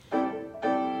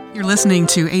You're listening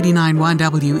to 89.1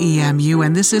 WEMU,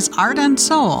 and this is Art and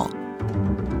Soul.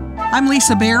 I'm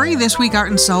Lisa Berry. This week, Art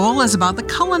and Soul is about the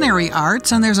culinary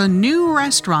arts, and there's a new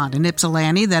restaurant in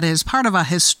Ypsilanti that is part of a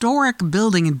historic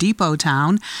building in Depot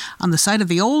Town on the site of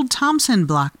the old Thompson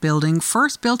Block building,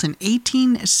 first built in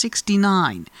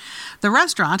 1869. The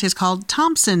restaurant is called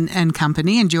Thompson &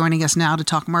 Company, and joining us now to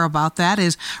talk more about that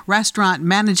is restaurant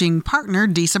managing partner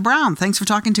Disa Brown. Thanks for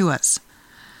talking to us.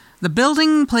 The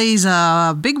building plays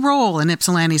a big role in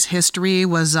Ypsilanti's history,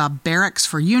 was barracks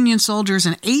for Union soldiers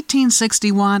in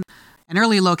 1861, an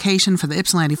early location for the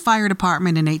Ypsilanti Fire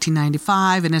Department in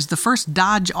 1895, and is the first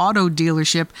Dodge auto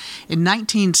dealership in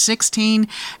 1916.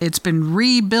 It's been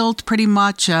rebuilt pretty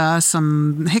much,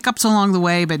 some hiccups along the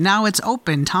way, but now it's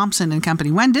open, Thompson & Company.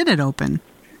 When did it open?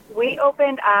 We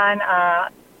opened on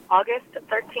August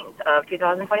 13th of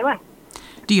 2021.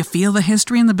 Do you feel the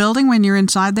history in the building when you're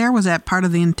inside there? Was that part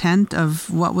of the intent of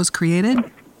what was created?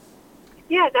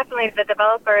 Yeah, definitely. The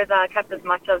developers kept as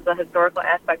much of the historical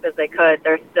aspect as they could.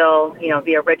 There's still,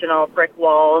 the original brick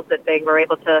walls that they were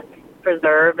able to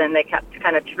preserve, and they kept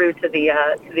kind of true to the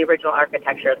original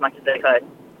architecture as much as they could.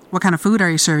 What kind of food are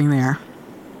you serving there?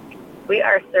 We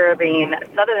are serving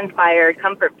Southern-inspired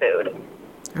comfort food.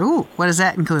 Ooh, what does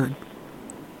that include?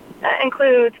 That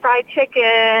includes fried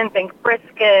chicken, think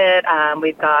brisket.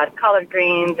 We've got collard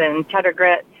greens and cheddar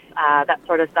grits, that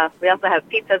sort of stuff. We also have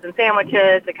pizzas and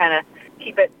sandwiches to kind of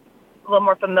keep it a little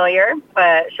more familiar.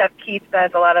 But Chef Keith has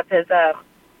a lot of his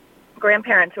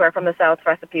grandparents who are from the South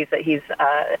recipes that he's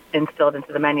instilled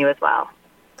into the menu as well.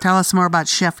 Tell us more about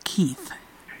Chef Keith.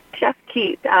 Chef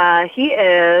Keith,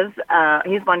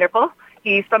 he's wonderful.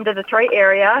 He's from the Detroit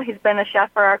area. He's been a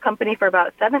chef for our company for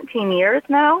about 17 years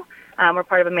now. We're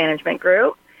part of a management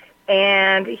group,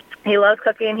 and he loves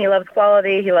cooking. He loves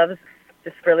quality. He loves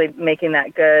just really making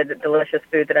that good, delicious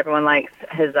food that everyone likes.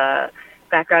 His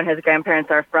background, his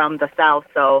grandparents are from the South,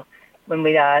 so when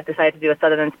we decided to do a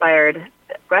Southern-inspired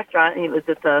restaurant, it was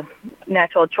just a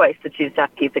natural choice to choose Chef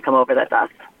Keith to come over. That's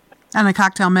us. And the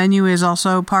cocktail menu is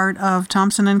also part of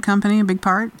Thompson & Company, a big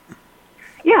part?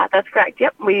 Yeah, that's correct.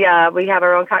 Yep, we have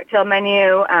our own cocktail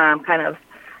menu, kind of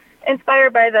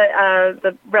inspired by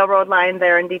the railroad line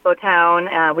there in Depot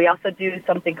Town. We also do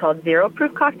something called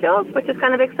zero-proof cocktails, which is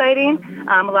kind of exciting.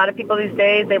 A lot of people these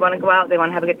days, they want to go out, they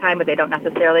want to have a good time, but they don't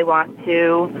necessarily want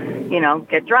to,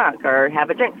 get drunk or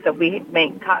have a drink. So we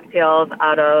make cocktails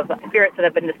out of spirits that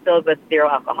have been distilled with zero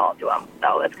alcohol to them.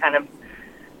 So it's kind of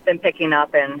been picking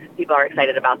up, and people are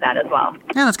excited about that as well.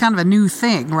 Yeah, that's kind of a new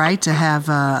thing, right? To have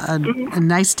a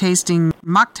nice-tasting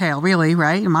mocktail, really,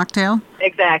 right? A mocktail?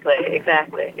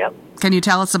 Exactly, yep. Can you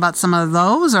tell us about some of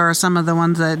those or some of the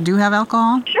ones that do have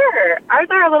alcohol? Sure. Ours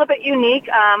are a little bit unique.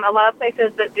 A lot of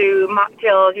places that do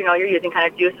mocktails, you're using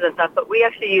kind of juices and stuff, but we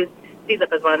actually use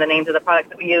Seazup as one of the names of the products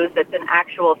that we use. It's an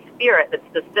actual spirit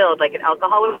that's distilled like an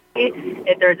alcohol would be.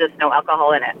 There's just no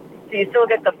alcohol in it. So you still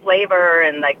get the flavor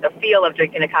and like the feel of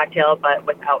drinking a cocktail, but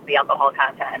without the alcohol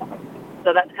content.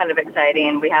 So that's kind of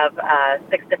exciting. We have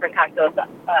 6 different cocktail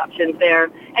options there.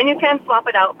 And you can swap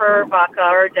it out for vodka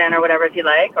or gin or whatever if you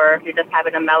like, or if you're just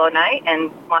having a mellow night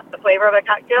and want the flavor of a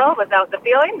cocktail without the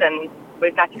feeling, then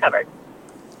we've got you covered.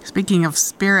 Speaking of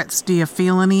spirits, do you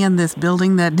feel any in this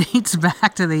building that dates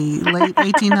back to the late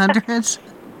 1800s?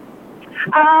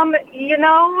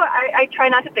 I try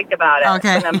not to think about it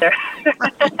when I'm there.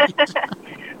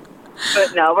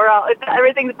 But no,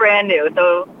 everything's brand new,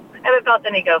 so I haven't felt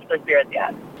any ghosts or spirits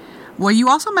yet. Well, you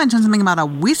also mentioned something about a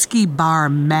whiskey bar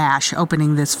mash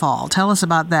opening this fall. Tell us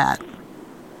about that.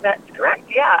 That's correct,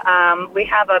 yeah. We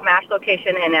have a mash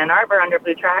location in Ann Arbor under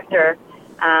Blue Tractor,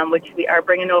 which we are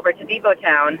bringing over to Depot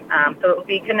Town. So it will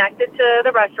be connected to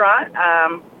the restaurant,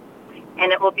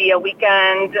 and it will be a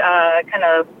weekend kind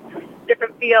of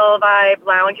different feel, vibe,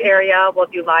 lounge area. We'll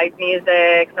do live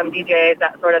music, some DJs,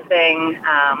 that sort of thing.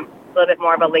 A little bit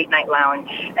more of a late-night lounge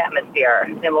atmosphere.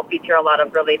 And we'll feature a lot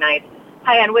of really nice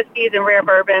high-end whiskeys and rare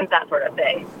bourbons, that sort of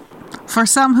thing. For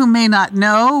some who may not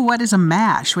know, what is a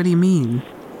mash? What do you mean?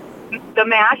 The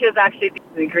mash is actually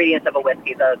the ingredients of a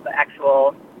whiskey, the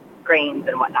actual grains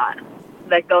and whatnot.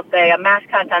 Like they'll say a mash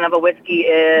content of a whiskey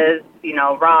is,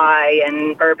 rye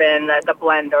and bourbon, the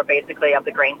blend or basically of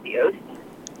the grains used.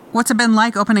 What's it been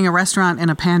like opening a restaurant in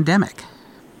a pandemic?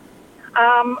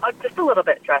 Just a little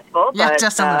bit stressful. Yeah, but,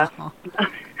 just a little.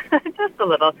 Just a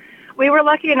little. We were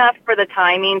lucky enough for the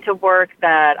timing to work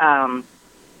that,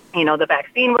 the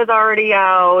vaccine was already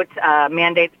out,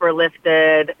 mandates were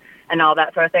lifted, and all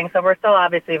that sort of thing. So we're still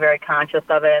obviously very conscious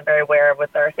of it, very aware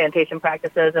with our sanitation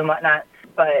practices and whatnot.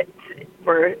 But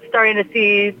we're starting to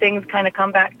see things kind of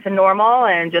come back to normal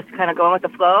and just kind of going with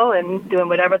the flow and doing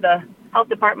whatever the health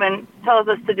department tells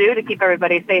us to do to keep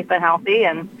everybody safe and healthy.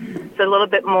 And it's a little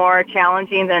bit more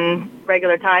challenging than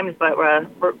regular times, but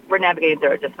we're navigating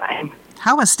through it just fine.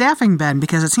 How has staffing been?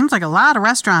 Because it seems like a lot of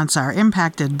restaurants are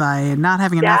impacted by not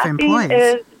having enough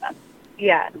employees.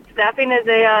 Staffing is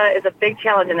a big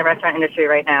challenge in the restaurant industry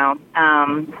right now.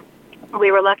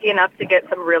 We were lucky enough to get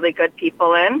some really good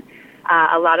people in.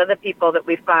 A lot of the people that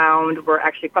we found were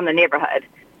actually from the neighborhood.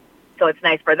 So it's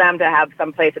nice for them to have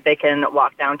some place that they can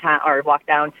walk downtown or walk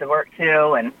down to work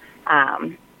to. And,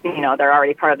 they're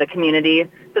already part of the community.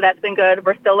 So that's been good.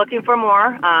 We're still looking for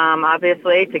more,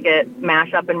 obviously, to get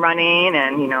MASH up and running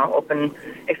and,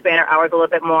 expand our hours a little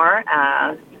bit more.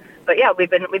 But yeah, we've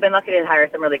been lucky to hire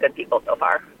some really good people so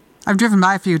far. I've driven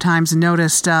by a few times and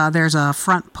noticed there's a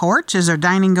front porch. Is there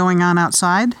dining going on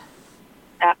outside?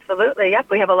 Absolutely, yep.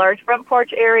 We have a large front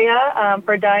porch area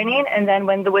for dining, and then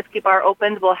when the whiskey bar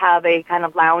opens, we'll have a kind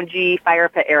of loungy fire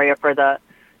pit area for the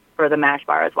MASH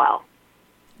bar as well.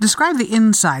 Describe the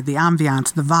inside, the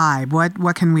ambiance, the vibe.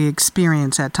 What can we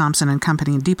experience at Thompson &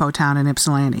 Company in Depot Town in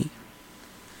Ypsilanti?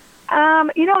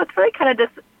 It's really kind of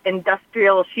just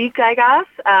industrial chic, I guess.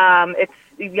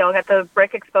 It's got the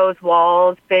brick exposed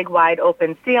walls, big wide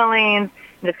open ceilings,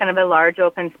 and just kind of a large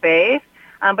open space.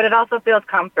 But it also feels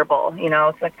comfortable.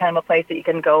 It's like kind of a place that you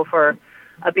can go for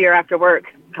a beer after work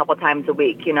a couple times a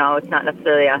week. It's not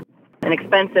necessarily an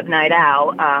expensive night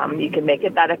out. You can make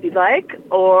it that if you'd like,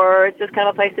 or it's just kind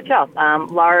of a place to chill.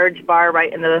 Large bar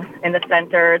right in the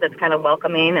center that's kind of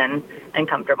welcoming and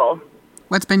comfortable.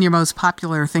 What's been your most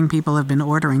popular thing people have been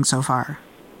ordering so far?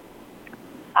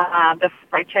 The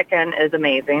fried chicken is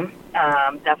amazing.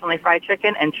 Definitely fried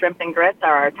chicken and shrimp and grits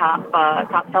are our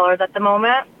top sellers at the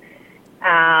moment.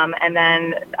 And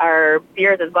then our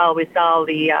beers as well. We sell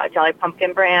the Jolly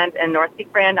Pumpkin brand and North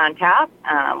Peak brand on tap,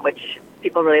 which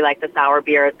people really like. The sour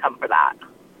beers come for that.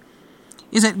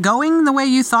 Is it going the way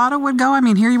you thought it would go? I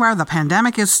mean, here you are, the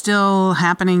pandemic is still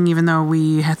happening, even though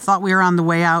we had thought we were on the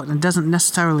way out, and it doesn't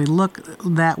necessarily look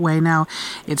that way now.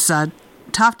 It's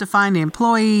tough to find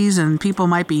employees, and people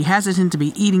might be hesitant to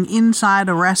be eating inside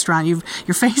a restaurant.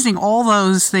 You're facing all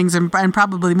those things, and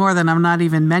probably more than I'm not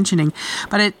even mentioning.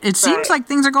 But it seems like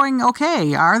things are going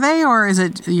okay. Are they, or is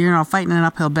it fighting an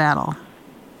uphill battle?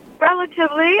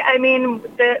 Relatively. I mean,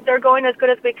 they're going as good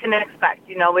as we can expect.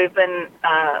 We've been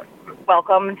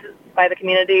welcomed by the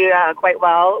community quite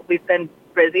well. We've been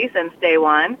busy since day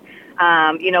one.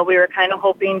 We were kind of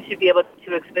hoping to be able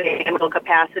to expand full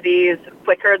capacities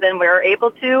quicker than we were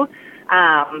able to,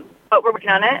 but we're working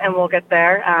on it, and we'll get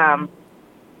there.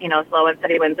 Slow and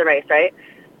steady wins the race, right?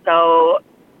 So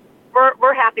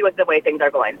we're happy with the way things are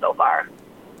going so far.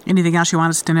 Anything else you want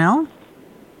us to know?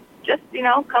 Just,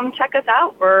 come check us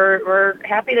out. We're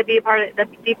happy to be a part of the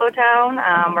Depot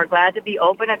Town. We're glad to be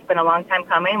open. It's been a long time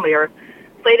coming. We were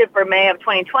slated for May of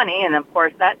 2020, and of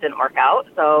course that didn't work out.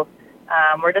 So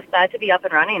we're just glad to be up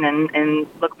and running and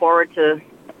look forward to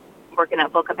working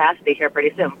at full capacity here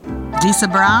pretty soon. Lisa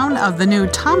Brown of the new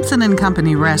Thompson &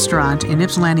 Company restaurant in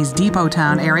Ypsilanti's Depot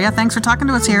Town area. Thanks for talking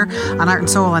to us here on Art and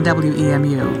Soul on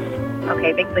WEMU.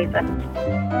 Okay, thanks,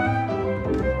 Lisa.